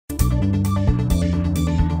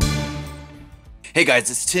Hey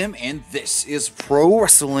guys, it's Tim, and this is Pro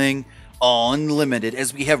Wrestling Unlimited,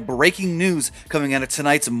 as we have breaking news coming out of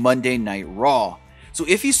tonight's Monday Night Raw. So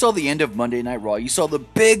if you saw the end of Monday Night Raw, you saw the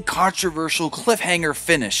big controversial cliffhanger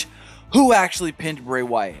finish. Who actually pinned Bray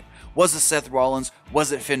Wyatt? Was it Seth Rollins?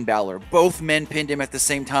 Was it Finn Balor? Both men pinned him at the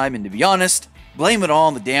same time, and to be honest, blame it all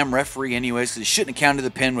on the damn referee anyways, because he shouldn't have counted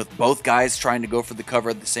the pin with both guys trying to go for the cover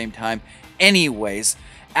at the same time. Anyways,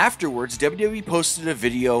 afterwards, WWE posted a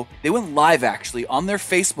video. They went live actually on their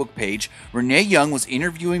Facebook page. Renee Young was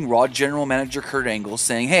interviewing Raw General Manager Kurt Angle,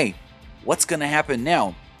 saying, "Hey, what's going to happen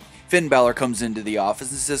now?" Finn Balor comes into the office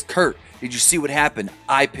and says, "Kurt, did you see what happened?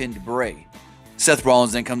 I pinned Bray." Seth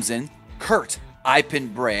Rollins then comes in. "Kurt, I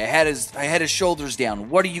pinned Bray. I had his shoulders down.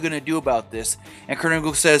 What are you going to do about this?" And Kurt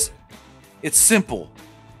Angle says, "It's simple.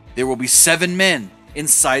 There will be 7 men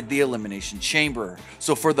inside the Elimination Chamber.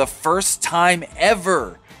 So for the first time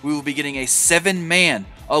ever, we will be getting a 7-man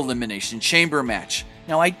Elimination Chamber match."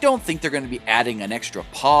 Now, I don't think they're going to be adding an extra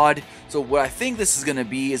pod. So what I think this is going to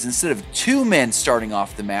be is, instead of 2 men starting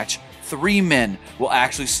off the match, 3 men will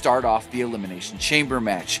actually start off the Elimination Chamber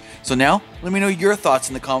match. So now, let me know your thoughts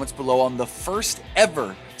in the comments below on the first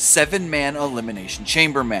ever 7-man Elimination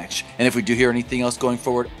Chamber match. And if we do hear anything else going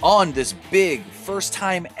forward on this big, first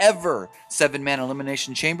time ever 7-man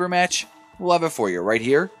Elimination Chamber match, we'll have it for you right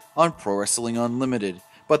here on Pro Wrestling Unlimited.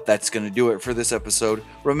 But that's going to do it for this episode.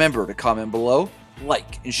 Remember to comment below,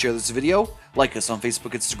 like and share this video, like us on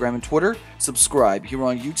Facebook, Instagram, and Twitter, subscribe here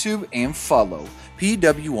on YouTube, and follow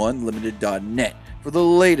PWUnlimited.net for the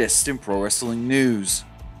latest in pro wrestling news.